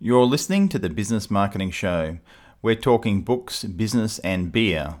You're listening to the Business Marketing Show. We're talking books, business and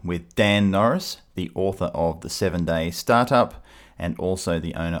beer with Dan Norris, the author of The 7-Day Startup and also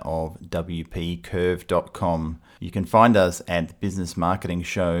the owner of WPCurve.com. You can find us at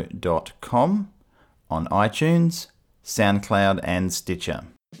businessmarketingshow.com on iTunes, SoundCloud and Stitcher.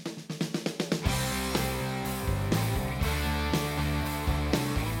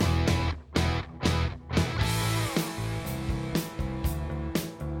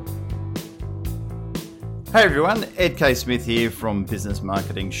 Hey everyone, Ed K. Smith here from Business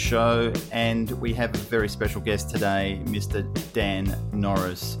Marketing Show, and we have a very special guest today, Mr. Dan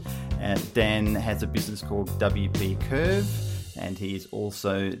Norris. Dan has a business called WP Curve, and he is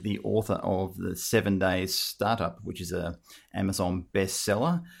also the author of The 7-Day Startup, which is an Amazon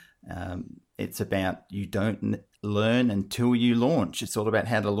bestseller. It's about you don't learn until you launch. It's all about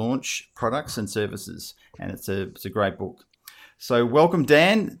how to launch products and services, and it's a great book. So welcome,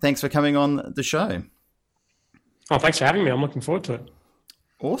 Dan. Thanks for coming on the show. Oh, thanks for having me. I'm looking forward to it.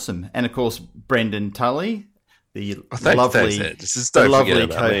 Awesome. And of course, Brendan Tully, the lovely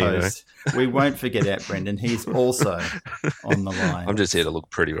co-host. We won't forget out Brendan. He's also on the line. I'm just here to look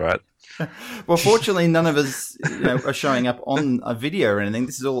pretty, right? Well, fortunately, none of us are showing up on a video or anything.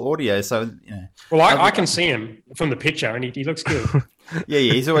 This is all audio. So, Well, I can see him from the picture and he looks good. Yeah,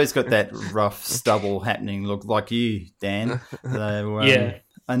 he's always got that rough stubble happening look like you, Dan. So, yeah.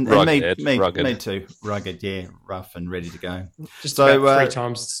 And rugged. Me too. Rugged, yeah, rough and ready to go. Just about 3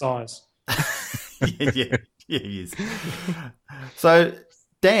 times the size. yeah, he is. So,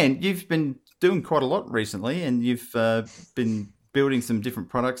 Dan, you've been doing quite a lot recently, and you've been building some different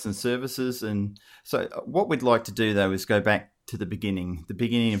products and services. And so, what we'd like to do though is go back to the beginning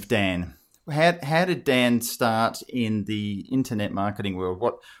of Dan. How did Dan start in the internet marketing world?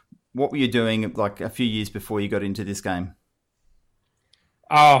 What were you doing like a few years before you got into this game?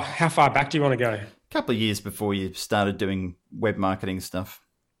 Oh, how far back do you want to go? A couple of years before you started doing web marketing stuff.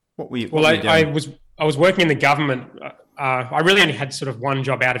 What were you doing? I was working in the government. I really only had sort of one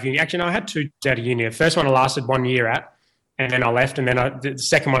job out of uni. Actually, no, I had 2 out of uni. The first one I lasted 1 year at, and then I left. And then the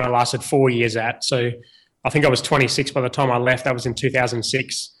second one I lasted 4 years at. So I think I was 26 by the time I left. That was in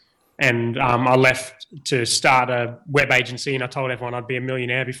 2006. And I left to start a web agency, and I told everyone I'd be a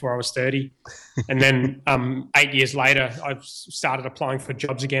millionaire before I was 30. And then 8 years later, I started applying for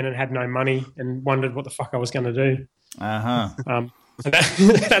jobs again and had no money and wondered what the fuck I was going to do. That's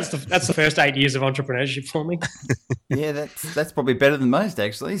the first 8 years of entrepreneurship for me. Yeah, that's probably better than most,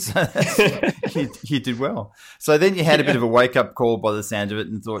 actually. So you did well. So then you had a bit of a wake-up call by the sound of it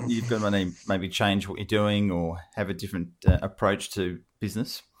and thought you've got to maybe change what you're doing or have a different approach to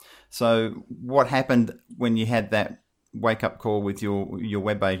business. So what happened when you had that wake-up call with your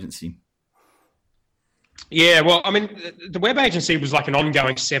web agency? Yeah, well, I mean, the web agency was like an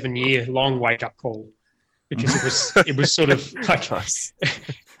ongoing 7-year-long wake-up call because it was sort of like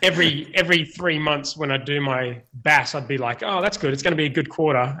every 3 months when I do my BAS, I'd be like, oh, that's good. It's going to be a good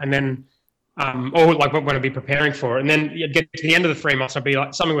quarter. And then, or like when I'd be preparing for it. And then you'd get to the end of the 3 months, I'd be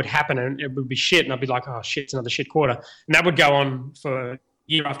like, something would happen and it would be shit. And I'd be like, oh, shit, it's another shit quarter. And that would go on for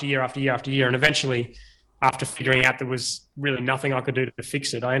year after year after year after year. And eventually, after figuring out there was really nothing I could do to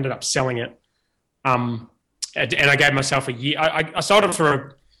fix it, I ended up selling it. And I gave myself a year. I sold it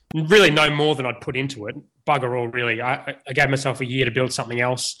for really no more than I'd put into it. Bugger all, really. I gave myself a year to build something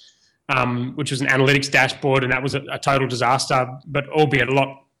else, which was an analytics dashboard, and that was a total disaster, but albeit a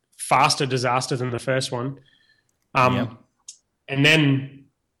lot faster disaster than the first one. And then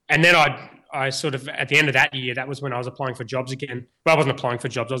I sort of, at the end of that year, that was when I was applying for jobs again. Well, I wasn't applying for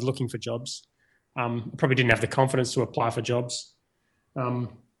jobs. I was looking for jobs. Probably didn't have the confidence to apply for jobs.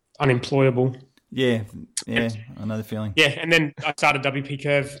 Unemployable. Yeah, I know the feeling. Yeah, and then I started WP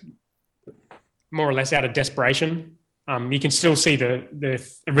Curve more or less out of desperation. You can still see the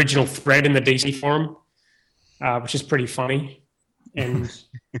original thread in the DC forum, which is pretty funny. And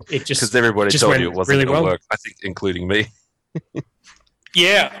it just because everybody told you it wasn't really going to work, I think, including me.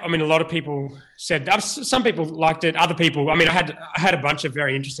 Yeah, I mean, a lot of people said, some people liked it, other people, I mean, I had a bunch of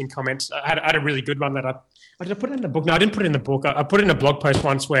very interesting comments. I had a really good one that did I put it in the book? No, I didn't put it in the book. I put it in a blog post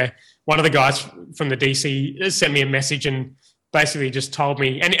once where one of the guys from the DC sent me a message and basically just told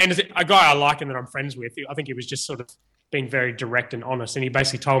me, and a guy I like and that I'm friends with, I think he was just sort of being very direct and honest. And he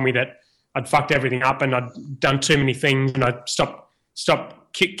basically told me that I'd fucked everything up and I'd done too many things and I'd stop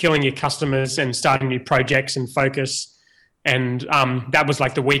killing your customers and starting new projects and focus. And that was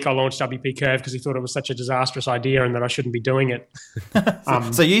like the week I launched WP Curve because he thought it was such a disastrous idea and that I shouldn't be doing it.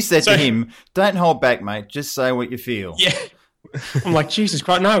 So you said to him, don't hold back, mate. Just say what you feel. Yeah. I'm like, Jesus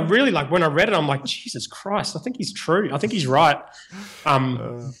Christ. No, really, like when I read it, I'm like, Jesus Christ, I think he's true. I think he's right.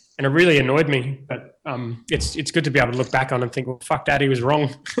 And it really annoyed me. But it's good to be able to look back on and think, well, fuck that, he was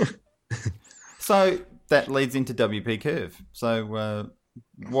wrong. So that leads into WP Curve. So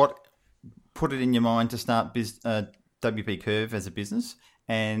what put it in your mind to start WP Curve as a business,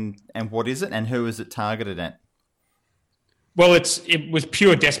 and what is it, and who is it targeted at? Well, it was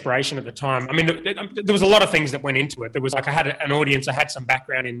pure desperation at the time. I mean, there was a lot of things that went into it. There was like, I had an audience, I had some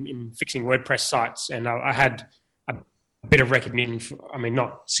background in fixing WordPress sites, and I had a bit of recognition. I mean,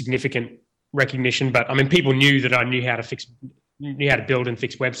 not significant recognition, but I mean, people knew that I knew how to build and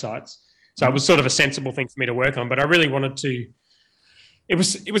fix websites. So it was sort of a sensible thing for me to work on. But I really wanted to. It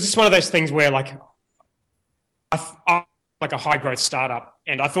was just one of those things where like I like a high growth startup,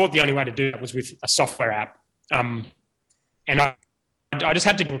 and I thought the only way to do that was with a software app. And I just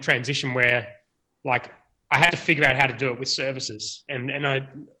had to go transition where, like, I had to figure out how to do it with services, and I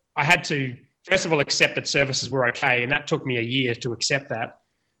had to first of all accept that services were okay, and that took me a year to accept that.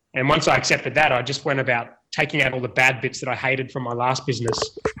 And once I accepted that, I just went about taking out all the bad bits that I hated from my last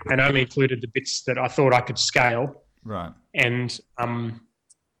business, and only included the bits that I thought I could scale. Right. And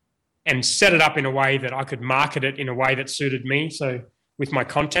set it up in a way that I could market it in a way that suited me. So with my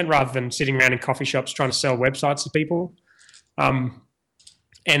content, rather than sitting around in coffee shops trying to sell websites to people.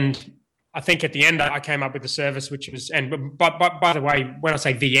 And I think at the end I came up with the service, which was, and by the way, when I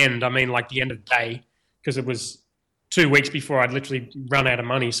say the end, I mean like the end of the day, because it was 2 weeks before I'd literally run out of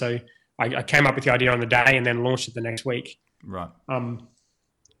money. So I came up with the idea on the day and then launched it the next week. Right.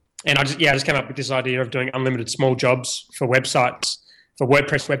 And I just came up with this idea of doing unlimited small jobs for websites, for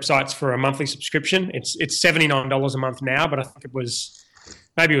WordPress websites, for a monthly subscription. It's $79 a month now, but I think it was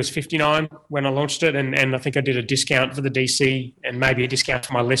 $59 when I launched it, and I think I did a discount for the DC and maybe a discount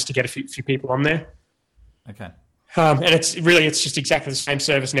for my list to get a few people on there. Okay. And it's just exactly the same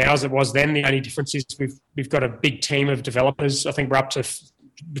service now as it was then. The only difference is we've got a big team of developers. I think we're up to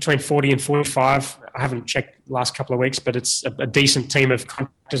between 40 and 45. I haven't checked the last couple of weeks, but it's a decent team of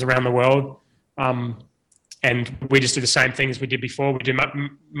contractors around the world. And we just do the same thing as we did before. We do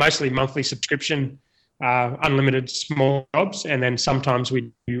mostly monthly subscription, unlimited small jobs, and then sometimes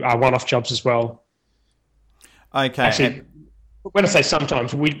we do one-off jobs as well. Okay. Actually, when I say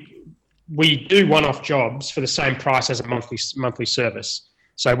sometimes, we do one-off jobs for the same price as a monthly service.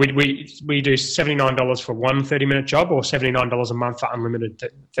 So we do $79 for one 30-minute job, or $79 a month for unlimited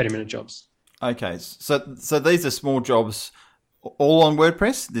 30-minute jobs. Okay. So these are small jobs, all on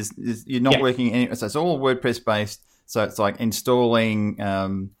WordPress. You're not working any. So it's all WordPress based. So it's like installing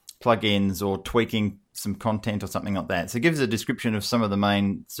plugins or tweaking some content or something like that. So give us a description of some of the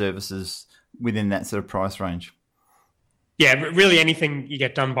main services within that sort of price range. Yeah, really anything you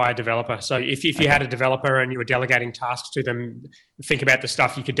get done by a developer. So if you had a developer and you were delegating tasks to them, think about the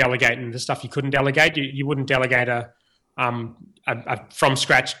stuff you could delegate and the stuff you couldn't delegate. You wouldn't delegate a from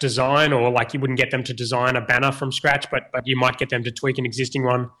scratch design, or like you wouldn't get them to design a banner from scratch, but you might get them to tweak an existing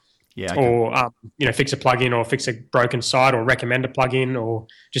one. Yeah, okay. Or fix a plugin, or fix a broken site, or recommend a plugin, or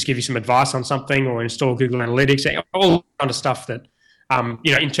just give you some advice on something, or install Google Analytics, all kind of stuff that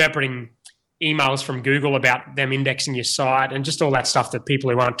interpreting emails from Google about them indexing your site, and just all that stuff that people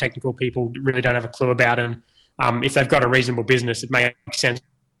who aren't technical people really don't have a clue about. And if they've got a reasonable business, it makes sense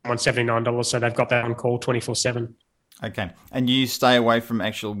on $79, so they've got that on call 24/7. Okay. And you stay away from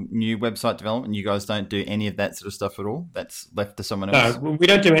actual new website development? You guys don't do any of that sort of stuff at all? That's left to someone else? No, we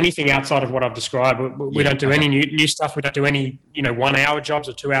don't do anything outside of what I've described. We don't do any new stuff. We don't do any 1 hour jobs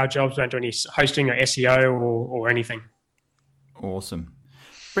or 2 hour jobs. We don't do any hosting or SEO or anything. Awesome.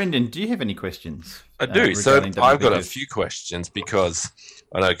 Brendan, do you have any questions? I do. So I've got a few questions, because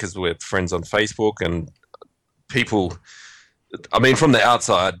we're friends on Facebook, and people... I mean, from the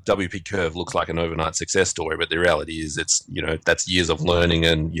outside, WP Curve looks like an overnight success story, but the reality is that's years of learning,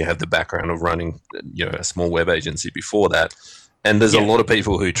 and you have the background of running, a small web agency before that. And there's a lot of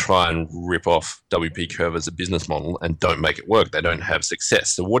people who try and rip off WP Curve as a business model and don't make it work. They don't have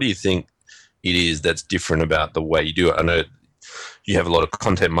success. So what do you think it is that's different about the way you do it? I know you have a lot of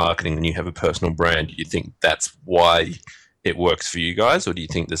content marketing and you have a personal brand. Do you think that's why it works for you guys, or do you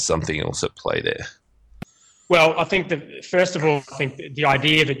think there's something else at play there? Well, I think that, first of all, the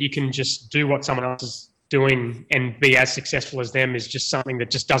idea that you can just do what someone else is doing and be as successful as them is just something that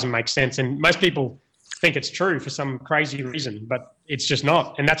just doesn't make sense. And most people think it's true for some crazy reason, but it's just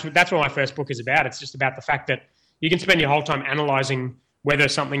not. And that's what my first book is about. It's just about the fact that you can spend your whole time analyzing whether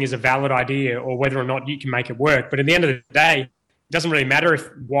something is a valid idea or whether or not you can make it work. But at the end of the day, it doesn't really matter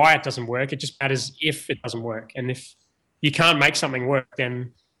why it doesn't work. It just matters if it doesn't work. And if you can't make something work,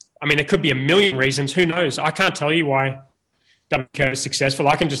 then... I mean, there could be a million reasons. Who knows? I can't tell you why WP is successful,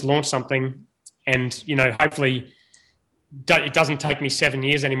 I can just launch something and, hopefully it doesn't take me 7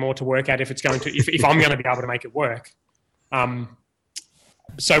 years anymore to work out if I'm going to be able to make it work.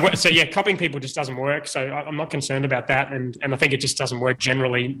 So yeah, copying people just doesn't work. So I'm not concerned about that. And I think it just doesn't work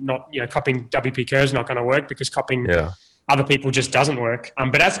generally. Not, copying WP Kerr is not going to work because copying other people just doesn't work.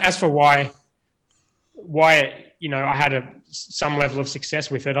 But as for why I had some level of success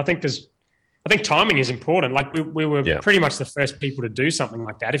with it, I think timing is important. Like we were pretty much the first people to do something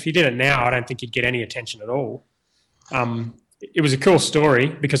like that. If you did it now, I don't think you'd get any attention at all. It was a cool story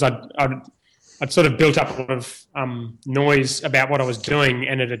because I'd sort of built up a lot of noise about what I was doing,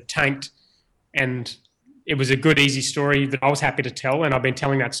 and it had tanked, and it was a good, easy story that I was happy to tell, and I've been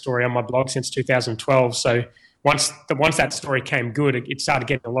telling that story on my blog since 2012. So once that story came good, it started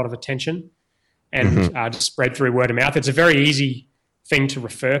getting a lot of attention and just spread through word of mouth. It's a very easy thing to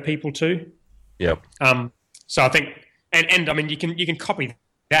refer people to. Yep. So I think, and I mean, you can copy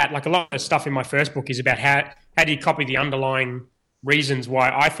that. Like a lot of stuff in my first book is about how do you copy the underlying reasons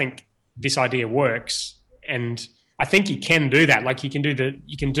why I think this idea works, and I think you can do that. Like you can do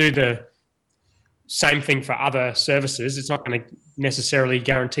the same thing for other services. It's not going to necessarily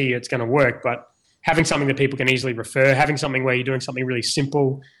guarantee it's going to work, but having something that people can easily refer, having something where you're doing something really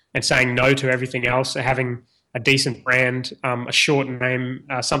simple and saying no to everything else, having a decent brand, a short name,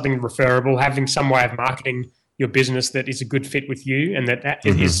 something referable, having some way of marketing your business that is a good fit with you and that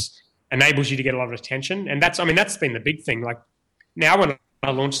enables you to get a lot of attention. And that's been the big thing. Like now when I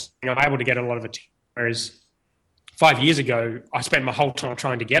launched something, I'm able to get a lot of attention, whereas 5 years ago, I spent my whole time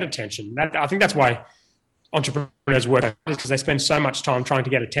trying to get attention. I think that's why entrepreneurs work, because they spend so much time trying to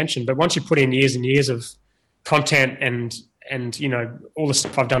get attention. But once you put in years and years of content and all the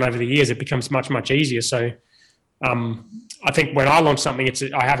stuff I've done over the years, it becomes much, much easier. So I think when I launch something,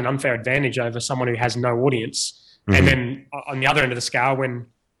 I have an unfair advantage over someone who has no audience. And then on the other end of the scale, when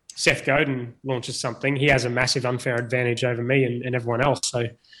Seth Godin launches something, he has a massive unfair advantage over me and everyone else. So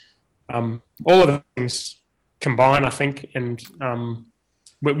all of the things combine, I think, and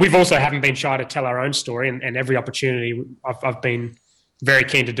we've also haven't been shy to tell our own story, and every opportunity I've been very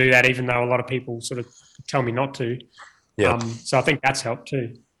keen to do that, even though a lot of people sort of tell me not to. Yeah. So I think that's helped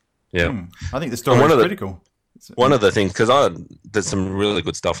too. Yeah. I think the story is critical. One of the things, because there's some really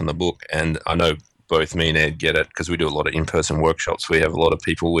good stuff in the book, and I know both me and Ed get it because we do a lot of in-person workshops. We have a lot of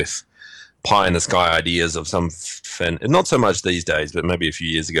people with pie-in-the-sky ideas of some not so much these days, but maybe a few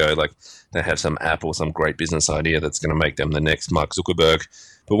years ago, like they have some app or some great business idea that's going to make them the next Mark Zuckerberg.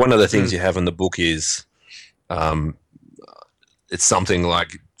 But one of the things you have in the book is it's something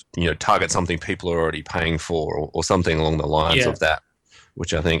like, target something people are already paying for or something along the lines of that,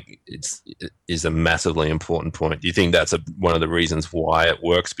 which I think is a massively important point. Do you think that's one of the reasons why it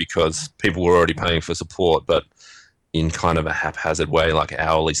works? Because people were already paying for support, but in kind of a haphazard way, like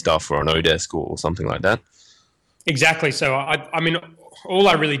hourly stuff or an Odesk or something like that? Exactly. So, I mean, all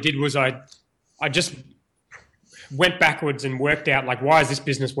I really did was I just went backwards and worked out, like, why is this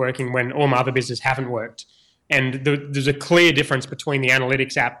business working when all my other business haven't worked? And there's a clear difference between the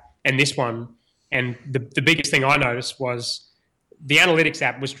analytics app and this one. And the biggest thing I noticed was the analytics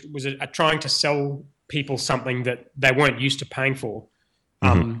app was trying to sell people something that they weren't used to paying for,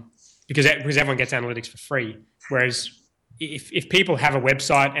 because everyone gets analytics for free. Whereas if people have a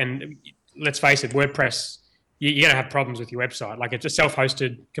website, and let's face it, WordPress, you're going to have problems with your website. Like, it's a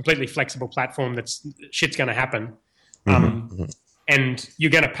self-hosted, completely flexible platform shit's going to happen. And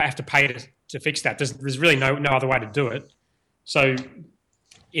you're going to have to pay to fix that. There's really no other way to do it. So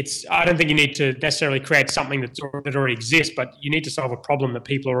I don't think you need to necessarily create something that already exists, but you need to solve a problem that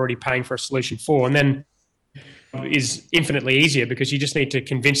people are already paying for a solution for. And then is infinitely easier because you just need to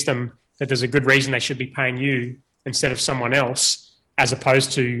convince them that there's a good reason they should be paying you instead of someone else, as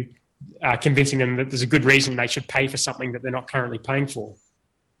opposed to convincing them that there's a good reason they should pay for something that they're not currently paying for.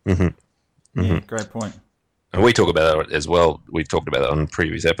 Yeah, great point. And we talk about that as well. We've talked about that on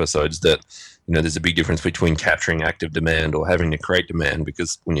previous episodes, that there's a big difference between capturing active demand or having to create demand,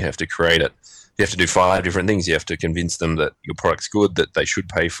 because when you have to create it, you have to do 5 different things. You have to convince them that your product's good, that they should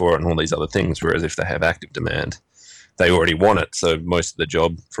pay for it, and all these other things. Whereas if they have active demand, they already want it. So most of the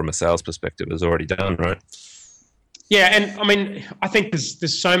job from a sales perspective is already done, right? Yeah, and I mean, I think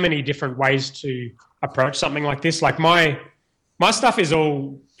there's so many different ways to approach something like this. Like my stuff is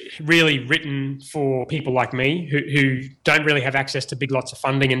all really written for people like me who don't really have access to big lots of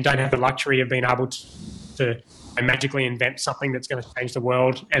funding and don't have the luxury of being able to magically invent something that's going to change the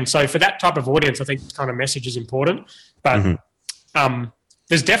world. And so for that type of audience, I think this kind of message is important. But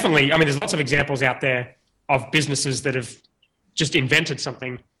there's definitely, there's lots of examples out there of businesses that have just invented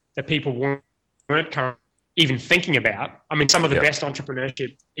something that people weren't currently even thinking about. I mean, some of the best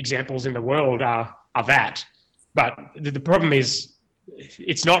entrepreneurship examples in the world are that. But the problem is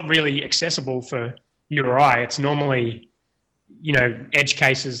it's not really accessible for you or I. It's normally, edge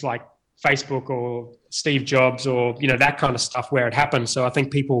cases like Facebook or Steve Jobs or, that kind of stuff where it happens. So I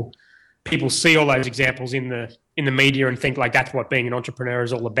think people see all those examples in the media and think like that's what being an entrepreneur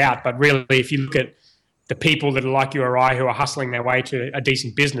is all about. But really, if you look at the people that are like you or I who are hustling their way to a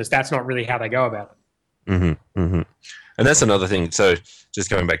decent business, that's not really how they go about it. Mm-hmm, mm-hmm. And that's another thing. So just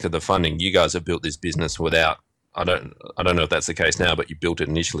going back to the funding, you guys have built this business without, I don't know if that's the case now, but you built it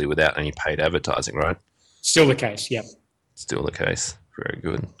initially without any paid advertising, right? Still the case, yep. Still the case. Very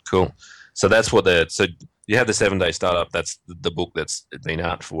good. Cool. So that's so you have the 7-day startup. That's the book that's been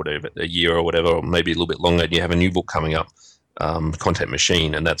out for whatever, a year or whatever, or maybe a little bit longer. And you have a new book coming up, Content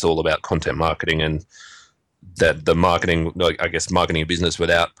Machine, and that's all about content marketing and that the marketing, I guess, marketing a business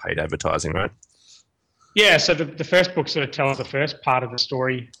without paid advertising, right? Yeah. So the first book sort of tells the first part of the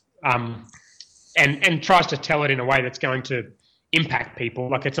story, and tries to tell it in a way that's going to impact people.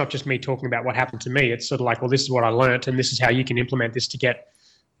 Like, it's not just me talking about what happened to me. It's sort of like, well, this is what I learned, and this is how you can implement this to get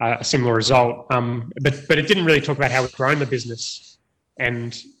a similar result. But it didn't really talk about how we've grown the business.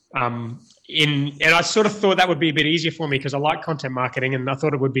 And I sort of thought that would be a bit easier for me because I like content marketing, and I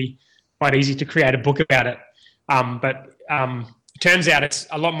thought it would be quite easy to create a book about it. But it turns out it's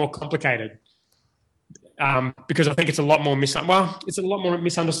a lot more complicated. Because I think it's a lot more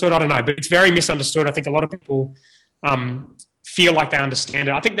misunderstood. I don't know, but it's very misunderstood. I think a lot of people feel like they understand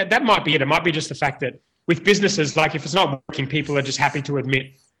it. I think that might be it. It might be just the fact that with businesses, like if it's not working, people are just happy to admit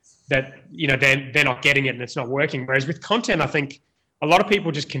that, they're not getting it and it's not working. Whereas with content, I think a lot of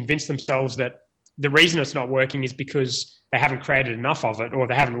people just convince themselves that the reason it's not working is because they haven't created enough of it or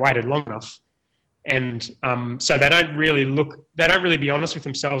they haven't waited long enough. And so they don't really be honest with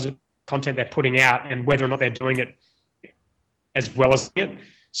themselves with content they're putting out and whether or not they're doing it as well as it.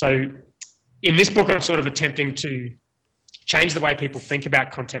 So in this book, I'm sort of attempting to change the way people think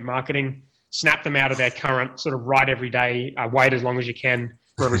about content marketing, snap them out of their current sort of write every day, wait as long as you can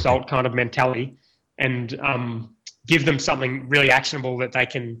for a result kind of mentality, and give them something really actionable that they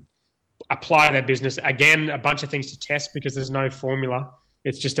can apply to their business. Again, a bunch of things to test because there's no formula.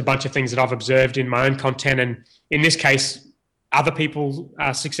 It's just a bunch of things that I've observed in my own content. And in this case, other people's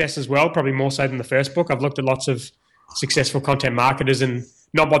success as well, probably more so than the first book. I've looked at lots of successful content marketers and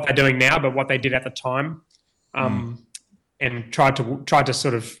not what they're doing now, but what they did at the time, and tried to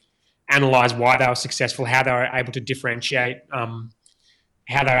sort of analyze why they were successful, how they were able to differentiate, how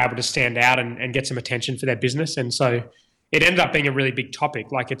they were able to stand out and get some attention for their business. And so it ended up being a really big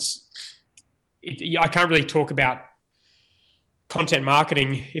topic. Like I can't really talk about content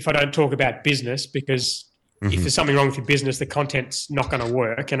marketing if I don't talk about business, because if there's something wrong with your business, the content's not going to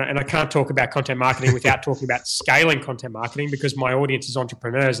work. And I can't talk about content marketing without talking about scaling content marketing, because my audience is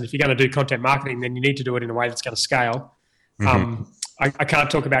entrepreneurs. And if you're going to do content marketing, then you need to do it in a way that's going to scale. I can't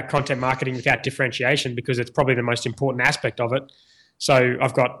talk about content marketing without differentiation, because it's probably the most important aspect of it. So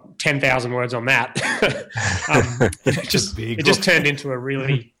I've got 10,000 words on that. It just turned into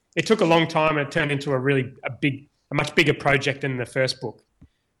it took a long time, and it turned into a much bigger project than the first book.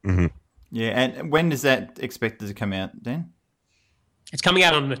 Mm-hmm. Yeah, and when is that expected to come out, Dan? It's coming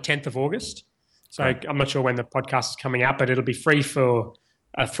out on the 10th of August. So I'm not sure when the podcast is coming out, but it'll be free for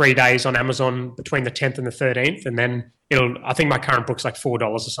 3 days on Amazon between the 10th and the 13th. And then I think my current book's like $4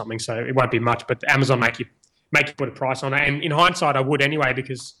 or something, so it won't be much, but Amazon make you put a price on it. And in hindsight, I would anyway,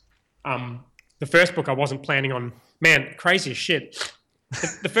 because the first book I wasn't planning on, crazy as shit.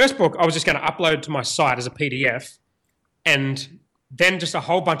 The first book I was just going to upload to my site as a PDF, and then just a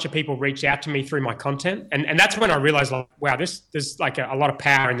whole bunch of people reached out to me through my content. And that's when I realized, like, wow, there's like a lot of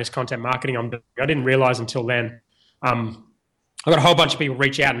power in this content marketing I'm doing. I didn't realize until then. I got a whole bunch of people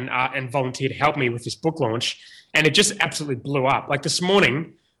reach out and volunteer to help me with this book launch. And it just absolutely blew up. Like this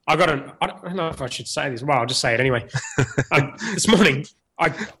morning, I don't know if I should say this. Well, I'll just say it anyway. This morning,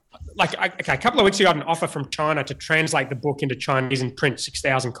 a couple of weeks ago, I got an offer from China to translate the book into Chinese and print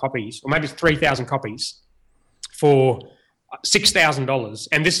 6,000 copies, or maybe 3,000 copies for $6,000.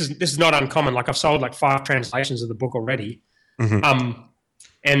 And this is not uncommon. Like, I've sold like 5 translations of the book already.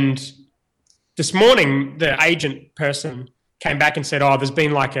 And this morning, the agent person came back and said, there's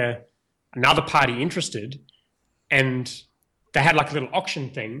been like another party interested, and they had like a little auction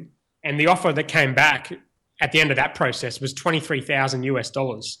thing. And the offer that came back at the end of that process was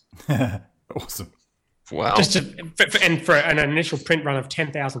 $23,000. Awesome. Wow. For an initial print run of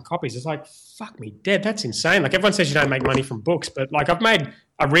 10,000 copies. It's like, fuck me dead. That's insane. Like, everyone says you don't make money from books, but like, I've made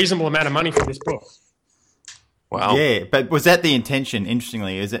a reasonable amount of money from this book. Wow. Yeah, but was that the intention?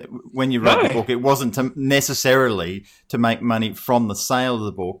 Interestingly, is it when you wrote the book, it wasn't necessarily to make money from the sale of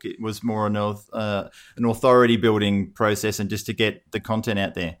the book. It was more an authority building process and just to get the content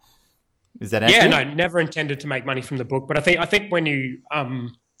out there. Is that accurate? Yeah, no, never intended to make money from the book. But I think when you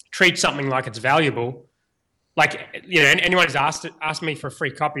treat something like it's valuable, like, you know, anyone who's asked me for a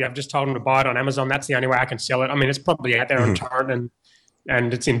free copy, I've just told them to buy it on Amazon. That's the only way I can sell it. I mean, it's probably out there on torrent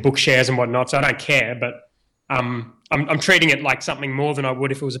and it's in book shares and whatnot, so I don't care. But I'm treating it like something more than I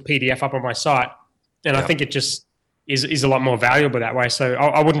would if it was a PDF up on my site. And I think it just is a lot more valuable that way. So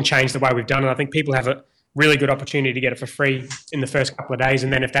I wouldn't change the way we've done it. I think people have a really good opportunity to get it for free in the first couple of days.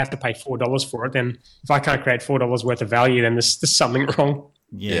 And then if they have to pay $4 for it, then if I can't create $4 worth of value, then there's something wrong.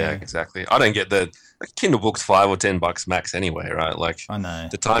 Yeah, exactly. I don't get the Kindle book's $5 or $10 max anyway, right? Like, I know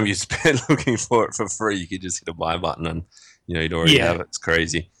the time you spend looking for it for free, you could just hit a buy button and you'd already have it. It's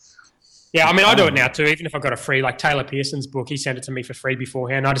crazy. Yeah, I mean, I do it now too. Even if I got a free, like Taylor Pearson's book, he sent it to me for free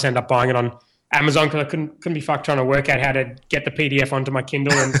beforehand. I just ended up buying it on Amazon because I couldn't be fucked trying to work out how to get the PDF onto my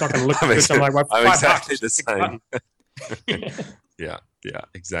Kindle, and it's not going to look good. So I'm like, well, I'm exactly $5. the same. yeah,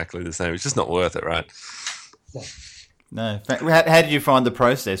 exactly the same. It's just not worth it, right? No. How did you find the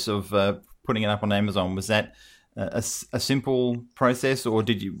process of putting it up on Amazon? Was that a simple process, or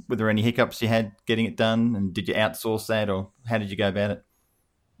were there any hiccups you had getting it done, and did you outsource that, or how did you go about it?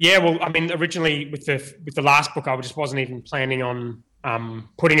 Yeah, well, I mean, originally with the last book, I just wasn't even planning on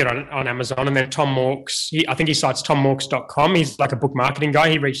putting it on Amazon. And then Tom Morks, I think he cites tommorks.com. He's like a book marketing guy.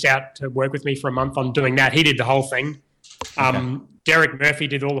 He reached out to work with me for a month on doing that. He did the whole thing. Derek Murphy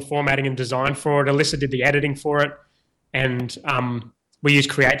did all the formatting and design for it. Alyssa did the editing for it. And we use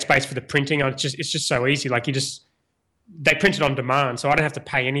CreateSpace for the printing. It's just so easy. Like, they print it on demand, so I don't have to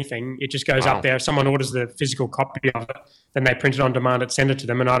pay anything. It just goes up there. If someone orders the physical copy of it, then they print it on demand and send it to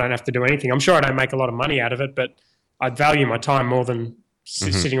them, and I don't have to do anything. I'm sure I don't make a lot of money out of it, but I value my time more than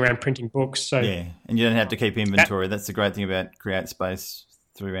sitting around printing books. So yeah, and you don't have to keep inventory. That's the great thing about CreateSpace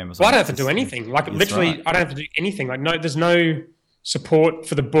through Amazon. Well, I don't have to do anything. Like, literally, right. I don't have to do anything. Like, there's no support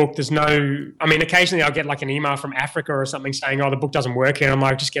for the book. There's no. I mean, occasionally I'll get like an email from Africa or something saying, "Oh, the book doesn't work here." I'm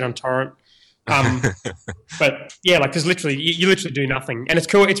like, just get on torrent. But yeah, like, there's literally you literally do nothing, and it's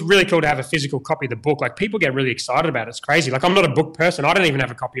cool. It's really cool to have a physical copy of the book. Like, people get really excited about it. It's crazy. Like, I'm not a book person. I don't even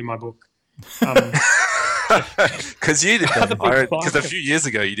have a copy of my book. Because a few years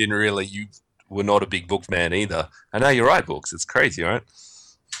ago you were not a big book man either, and now you write books. It's crazy, right?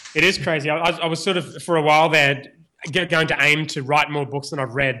 It is crazy. I was sort of, for a while there, going to aim to write more books than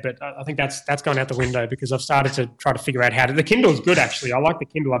I've read, but I think that's gone out the window because I've started to try to figure out how to. The Kindle is good, actually. I like the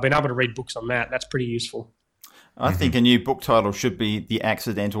Kindle. I've been able to read books on that. That's pretty useful. I think a new book title should be The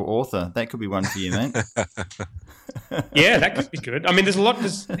Accidental Author. That could be one for you, mate. Yeah, that could be good. I mean, there's a lot.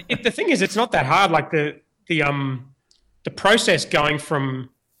 The thing is, it's not that hard. Like, the process going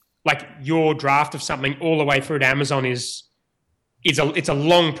from like your draft of something all the way through to Amazon it's a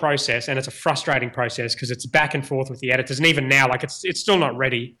long process, and it's a frustrating process because it's back and forth with the editors. And even now, like, it's still not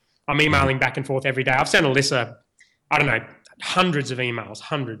ready. I'm emailing back and forth every day. I've sent Alyssa, I don't know, hundreds of emails,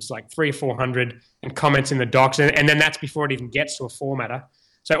 like 300 or 400, and comments in the docs. And then that's before it even gets to a formatter.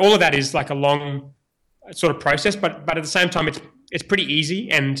 So all of that is like a long sort of process, but at the same time, it's pretty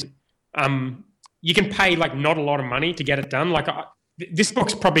easy. And you can pay like not a lot of money to get it done. Like, this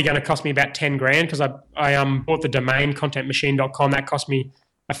book's probably going to cost me about $10,000 because I bought the domain contentmachine.com. That cost me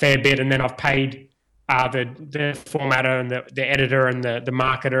a fair bit, and then I've paid the formatter and the editor and the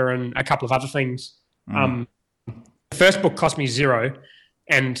marketer and a couple of other things. The first book cost me $0,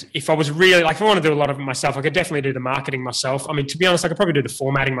 and if I was really if I want to do a lot of it myself, I could definitely do the marketing myself. I mean, to be honest, I could probably do the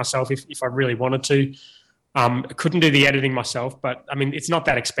formatting myself if I really wanted to. I couldn't do the editing myself, but I mean, it's not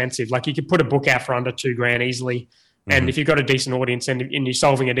that expensive. Like, you could put a book out for under $2,000 easily. And if you've got a decent audience and you're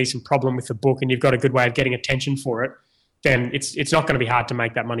solving a decent problem with the book and you've got a good way of getting attention for it, then it's not going to be hard to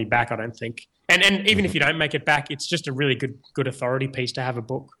make that money back, I don't think. And even if you don't make it back, it's just a really good authority piece to have a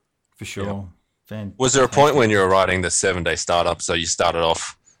book. For sure. Yeah. Was there a point when you were writing the 7-Day Startup, so you started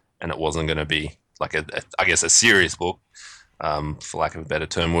off and it wasn't going to be like a serious book, for lack of a better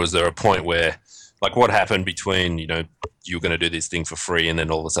term? Was there a point where, like, what happened between, you were going to do this thing for free and then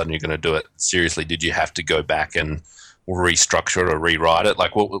all of a sudden you're going to do it seriously? Did you have to go back and restructure it or rewrite it?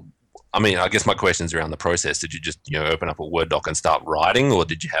 Like, I guess my question's around the process. Did you just, open up a Word doc and start writing, or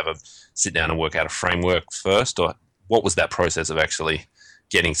did you have sit down and work out a framework first? Or what was that process of actually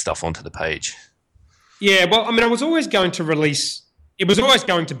getting stuff onto the page? Yeah, well, I mean, I was always going to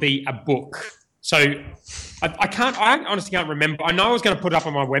be a book. So I honestly can't remember. I know I was going to put it up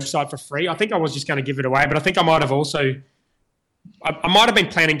on my website for free. I think I was just going to give it away, but I think I might have also I might have been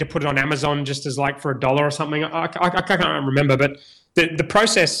planning to put it on Amazon just as like for $1 or something. I can't remember, but the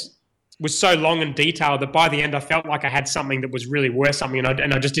process was so long and detailed that by the end I felt like I had something that was really worth something,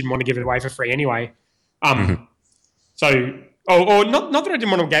 and I just didn't want to give it away for free anyway. So, not that I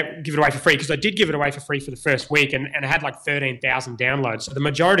didn't want to give it away for free, because I did give it away for free for the first week, and it had like 13,000 downloads. So the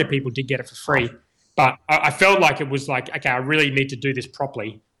majority of people did get it for free, but I felt like it was like, okay, I really need to do this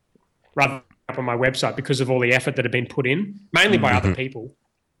properly, rather than up on my website, because of all the effort that had been put in, mainly by other people.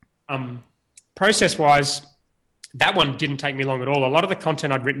 Process-wise, that one didn't take me long at all. A lot of the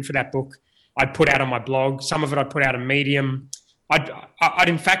content I'd written for that book, I'd put out on my blog. Some of it I'd put out on Medium. I'd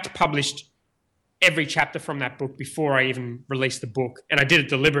in fact published every chapter from that book before I even released the book. And I did it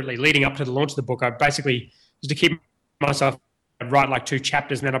deliberately leading up to the launch of the book. I basically, just to keep myself, I'd write like 2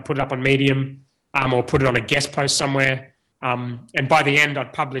 chapters and then I'd put it up on Medium, or put it on a guest post somewhere. And by the end,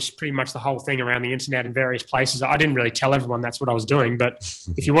 I'd published pretty much the whole thing around the internet in various places. I didn't really tell everyone that's what I was doing, but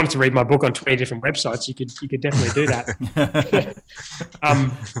if you wanted to read my book on 20 different websites, you could definitely do that.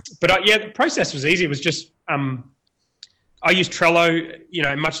 Yeah, the process was easy. It was just, I used Trello,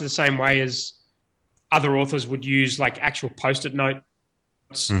 in much the same way as other authors would use like actual Post-it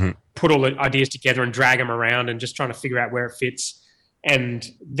notes, put all the ideas together and drag them around and just trying to figure out where it fits. And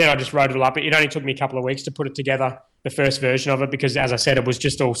then I just wrote it all up. It only took me a couple of weeks to put it together, the first version of it, because as I said, it was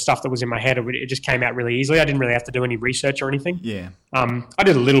just all stuff that was in my head. It just came out really easily. I didn't really have to do any research or anything. Yeah. I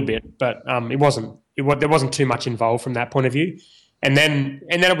did a little bit, but there wasn't too much involved from that point of view. And then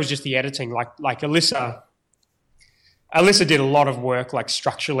it was just the editing. Like Alyssa did a lot of work, like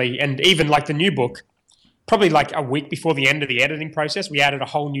structurally, and even like the new book, probably like a week before the end of the editing process, we added a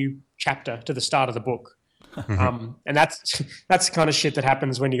whole new chapter to the start of the book. And that's the kind of shit that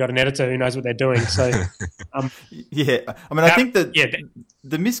happens when you got an editor who knows what they're doing. So, yeah, I mean, I think that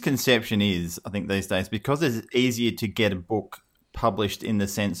the misconception is, I think these days, because it's easier to get a book published in the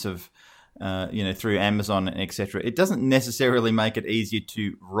sense of, through Amazon and etc. It doesn't necessarily make it easier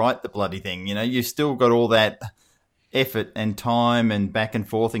to write the bloody thing. You've still got all that effort and time and back and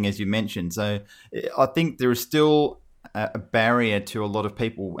forthing, as you mentioned. So I think there is still a barrier to a lot of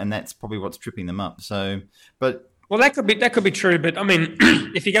people, and that's probably what's tripping them up. So, well, that could be true. But I mean,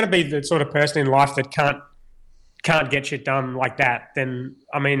 if you're going to be the sort of person in life that can't get shit done like that, then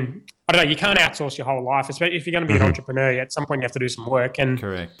I mean, I don't know. You can't outsource your whole life, especially if you're going to be an entrepreneur. At some point, you have to do some work. And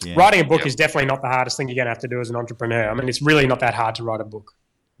correct, yeah. Writing a book is definitely not the hardest thing you're going to have to do as an entrepreneur. I mean, it's really not that hard to write a book.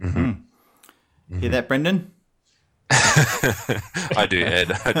 Hear that, Brendan? I do,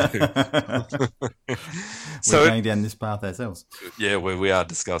 Ed. I do. We're going down this path ourselves. Yeah, we are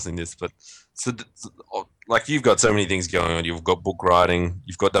discussing this, but like you've got so many things going on. You've got book writing,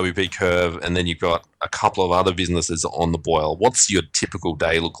 you've got WP Curve, and then you've got a couple of other businesses on the boil. What's your typical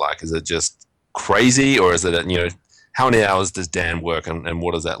day look like? Is it just crazy, or is it how many hours does Dan work, and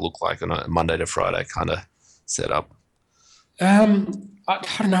what does that look like on a Monday to Friday kind of setup? I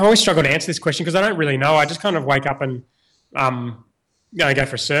don't know. I always struggle to answer this question because I don't really know. I just kind of wake up and go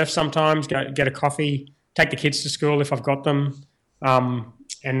for a surf sometimes, go get a coffee, take the kids to school if I've got them,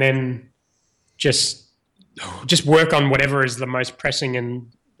 and then just work on whatever is the most pressing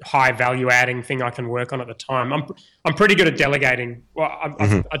and high value adding thing I can work on at the time. I'm pretty good at delegating. Well,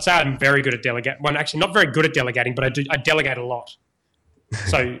 I'd say I'm very good at delegating. Well, actually, not very good at delegating, but I delegate a lot.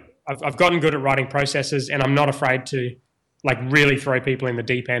 So I've gotten good at writing processes, and I'm not afraid to like really throw people in the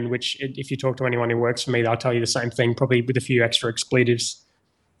deep end, which if you talk to anyone who works for me, they'll tell you the same thing, probably with a few extra expletives.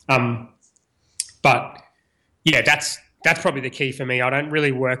 But yeah, that's probably the key for me. I don't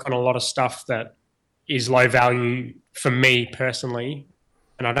really work on a lot of stuff that is low value for me personally.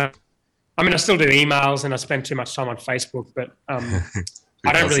 And I still do emails and I spend too much time on Facebook, but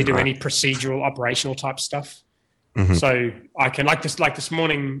I don't really do any procedural operational type stuff. So I can like this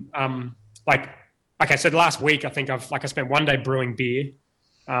morning, like I said, last week, I think I spent one day brewing beer.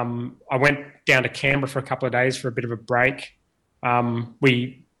 I went down to Canberra for a couple of days for a bit of a break.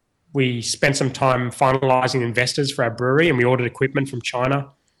 We spent some time finalising investors for our brewery, and we ordered equipment from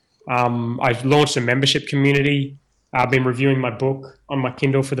China. I've launched a membership community. I've been reviewing my book on my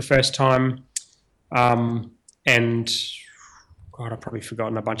Kindle for the first time. And God, I've probably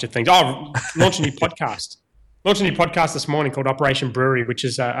forgotten a bunch of things. Oh, launched a new podcast. Launched a new podcast this morning called Operation Brewery, which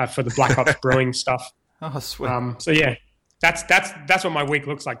is for the Black Ops brewing stuff. Oh, sweet. So yeah, that's what my week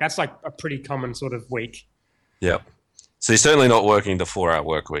looks like. That's like a pretty common sort of week. Yep. So you're certainly not working the 4-hour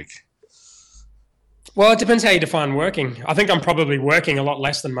work week. Well, it depends how you define working. I think I'm probably working a lot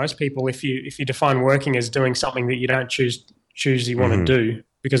less than most people if you define working as doing something that you don't choose you want to do,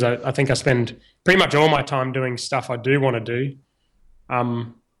 because I think I spend pretty much all my time doing stuff I do want to do.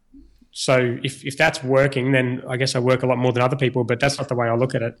 So if that's working, then I guess I work a lot more than other people, but that's not the way I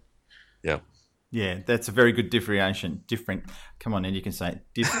look at it. Yeah. Yeah, that's a very good differentiation. Different. Come on, and you can say it.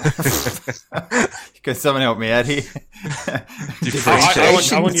 Different. Can someone help me out here? I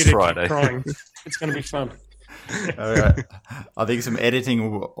want you to keep crying. It's going to be fun. All right. I think some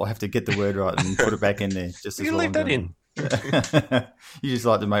editing will have to get the word right and put it back in there. Just you leave that in. You just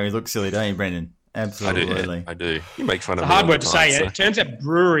like to make me look silly, don't you, Brendan? Absolutely. I do. You make fun of me. It's a hard word to say. So. It turns out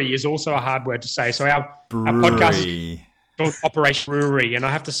brewery is also a hard word to say. So our podcast is called Operation Brewery, and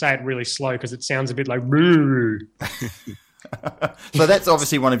I have to say it really slow because it sounds a bit like brewery. So that's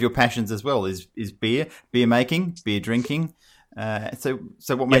obviously one of your passions as well, is beer making, beer drinking. So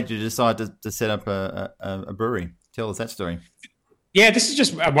what made you decide to set up a brewery? Tell us that story. Yeah, this is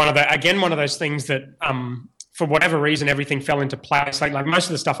just one of those things that for whatever reason everything fell into place. Like most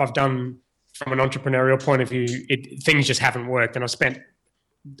of the stuff I've done from an entrepreneurial point of view, things just haven't worked, and I've spent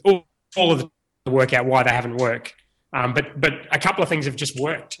all of the work out why they haven't worked. But a couple of things have just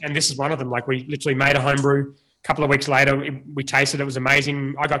worked, and this is one of them. Like we literally made a homebrew. A couple of weeks later, we tasted it. It was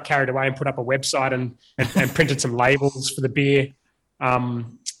amazing. I got carried away and put up a website and printed some labels for the beer.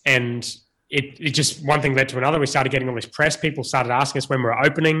 And it just, one thing led to another. We started getting all this press. People started asking us when we were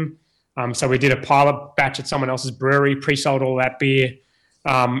opening. So we did a pilot batch at someone else's brewery, pre-sold all that beer.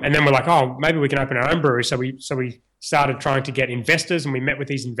 And then we're like, oh, maybe we can open our own brewery. So we started trying to get investors, and we met with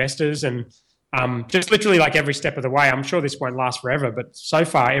these investors, and just literally like every step of the way. I'm sure this won't last forever, but so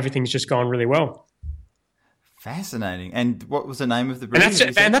far everything's just gone really well. Fascinating. And what was the name of the brewery?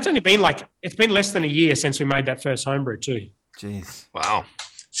 And that's only been it's been less than a year since we made that first homebrew too. Jeez. Wow.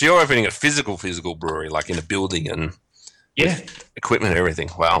 So you're opening a physical brewery, like in a building and equipment and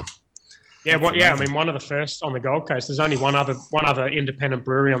everything. Wow. Yeah, I mean, one of the first on the Gold Coast. There's only one other independent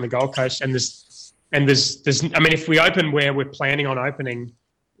brewery on the Gold Coast, and there's. I mean, if we open where we're planning on opening,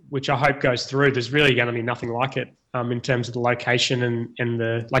 which I hope goes through, there's really going to be nothing like it in terms of the location and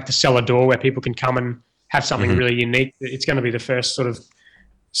the cellar door where people can come and have something really unique. It's going to be the first sort of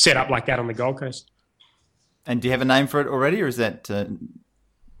setup like that on the Gold Coast. And do you have a name for it already, or is that?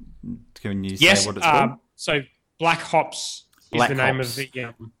 Can you say what it's called? So Black Hops is the name of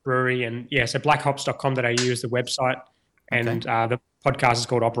the brewery, and so blackhops.com.au is the website, and the podcast is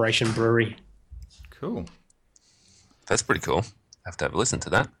called Operation Brewery. Cool. That's pretty cool. I have to have a listen to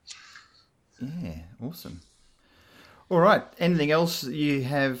that. Yeah, awesome. All right. Anything else you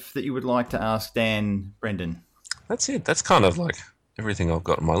have that you would like to ask Dan, Brendan? That's it. That's kind of like everything I've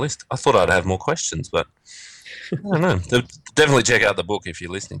got on my list. I thought I'd have more questions, but I don't know. Definitely check out the book if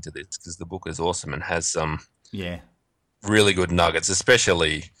you're listening to this, because the book is awesome and has some really good nuggets,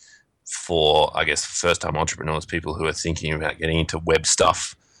 especially for, I guess, first-time entrepreneurs, people who are thinking about getting into web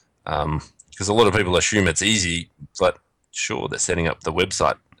stuff. Because a lot of people assume it's easy, but sure, they're setting up the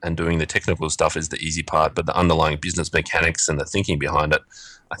website and doing the technical stuff is the easy part, but the underlying business mechanics and the thinking behind it,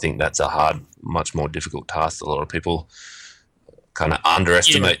 I think that's a hard, much more difficult task. A lot of people kind of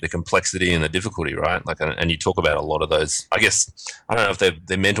underestimate the complexity and the difficulty, right? Like, and you talk about a lot of those, I guess, I don't know if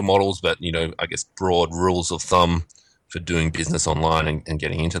they're mental models, but, I guess broad rules of thumb for doing business online and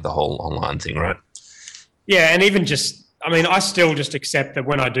getting into the whole online thing, right? Yeah, and even I still just accept that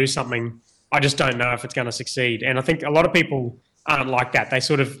when I do something, I just don't know if it's going to succeed. And I think a lot of people aren't like that.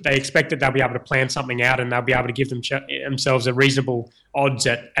 They expect that they'll be able to plan something out and they'll be able to give themselves a reasonable odds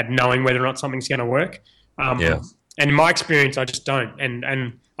at knowing whether or not something's going to work. And in my experience, I just don't. And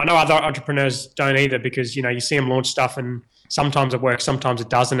I know other entrepreneurs don't either, because, you see them launch stuff and sometimes it works, sometimes it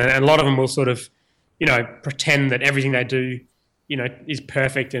doesn't. And a lot of them will sort of, pretend that everything they do, is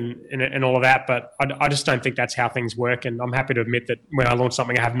perfect and all of that. But I just don't think that's how things work. And I'm happy to admit that when I launch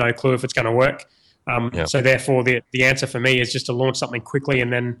something, I have no clue if it's going to work. So therefore, the answer for me is just to launch something quickly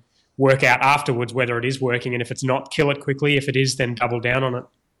and then work out afterwards whether it is working. And if it's not, kill it quickly. If it is, then double down on it.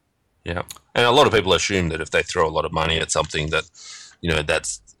 Yeah. And a lot of people assume that if they throw a lot of money at something that,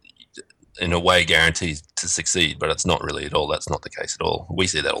 that's in a way guaranteed to succeed, but it's not really at all. That's not the case at all. We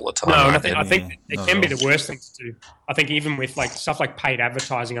see that all the time. No, right? I think it can be the worst thing to do. I think even with stuff like paid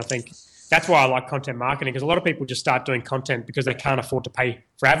advertising, I think that's why I like content marketing, because a lot of people just start doing content because they can't afford to pay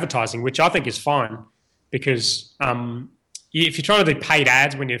for advertising, which I think is fine, because if you're trying to do paid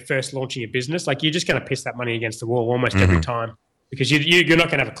ads when you're first launching your business, you're just going to piss that money against the wall almost every time, because you're not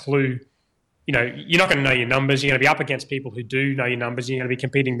going to have a clue. You're not going to know your numbers. You're going to be up against people who do know your numbers. You're going to be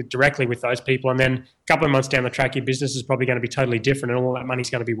competing directly with those people. And then a couple of months down the track, your business is probably going to be totally different and all that money's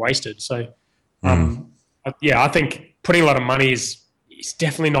going to be wasted. So, I think putting a lot of money is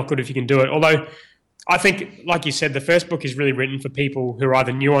definitely not good if you can do it. Although I think, like you said, the first book is really written for people who are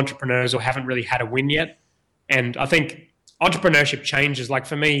either new entrepreneurs or haven't really had a win yet. And I think entrepreneurship changes. Like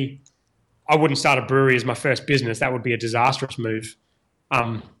for me, I wouldn't start a brewery as my first business. That would be a disastrous move.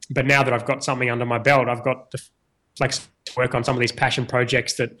 But now that I've got something under my belt, I've got the flex to work on some of these passion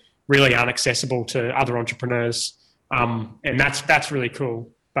projects that really aren't accessible to other entrepreneurs. And that's really cool.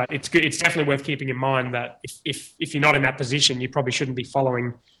 But it's good. It's definitely worth keeping in mind that if you're not in that position, you probably shouldn't be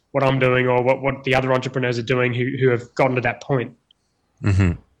following what I'm doing or what the other entrepreneurs are doing who have gotten to that point.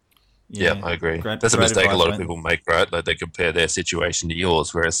 Mm-hmm. Yeah, I agree. That's a mistake a lot of people make, right? Like they compare their situation to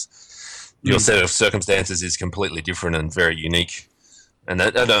yours, whereas your set of circumstances is completely different and very unique. And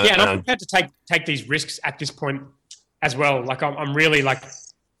I'm prepared to take these risks at this point as well. Like I'm really like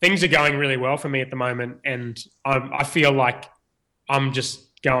things are going really well for me at the moment, and I feel like I'm just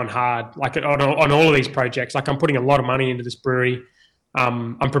going hard. Like on all of these projects, like I'm putting a lot of money into this brewery.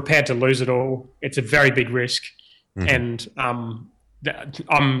 I'm prepared to lose it all. It's a very big risk, and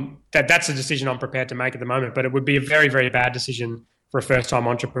that's a decision I'm prepared to make at the moment. But it would be a very, very bad decision for a first-time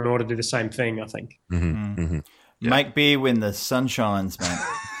entrepreneur to do the same thing, I think. Make beer when the sun shines, mate.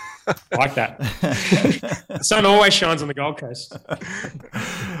 I like that. The sun always shines on the Gold Coast.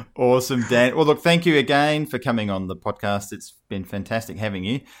 Awesome, Dan. Well, look, thank you again for coming on the podcast. It's been fantastic having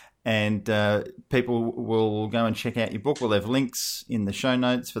you. And people will go and check out your book. We'll have links in the show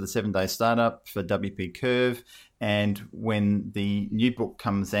notes for the 7-Day Startup for WP Curve. And when the new book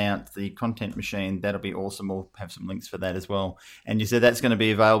comes out, The Content Machine, that'll be awesome. We'll have some links for that as well. And you said that's going to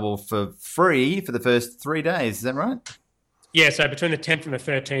be available for free for the first 3 days. Is that right? Yeah, so between the 10th and the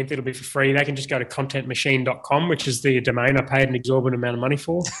 13th, it'll be for free. They can just go to contentmachine.com, which is the domain I paid an exorbitant amount of money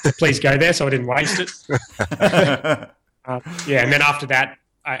for. So please go there so I didn't waste it. And then after that,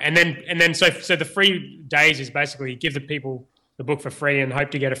 so the free days is basically give the people the book for free and hope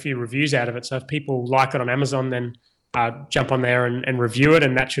to get a few reviews out of it. So if people like it on Amazon, then jump on there and review it,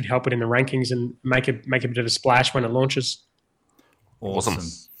 and that should help it in the rankings and make a bit of a splash when it launches. Awesome.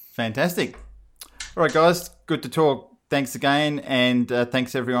 Fantastic. All right, guys, good to talk. Thanks again, and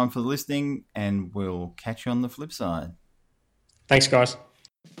thanks everyone for listening, and we'll catch you on the flip side. Thanks, guys.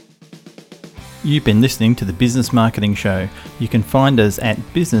 You've been listening to The Business Marketing Show. You can find us at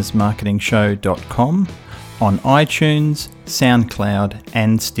businessmarketingshow.com on iTunes, SoundCloud,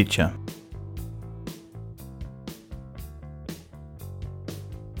 and Stitcher.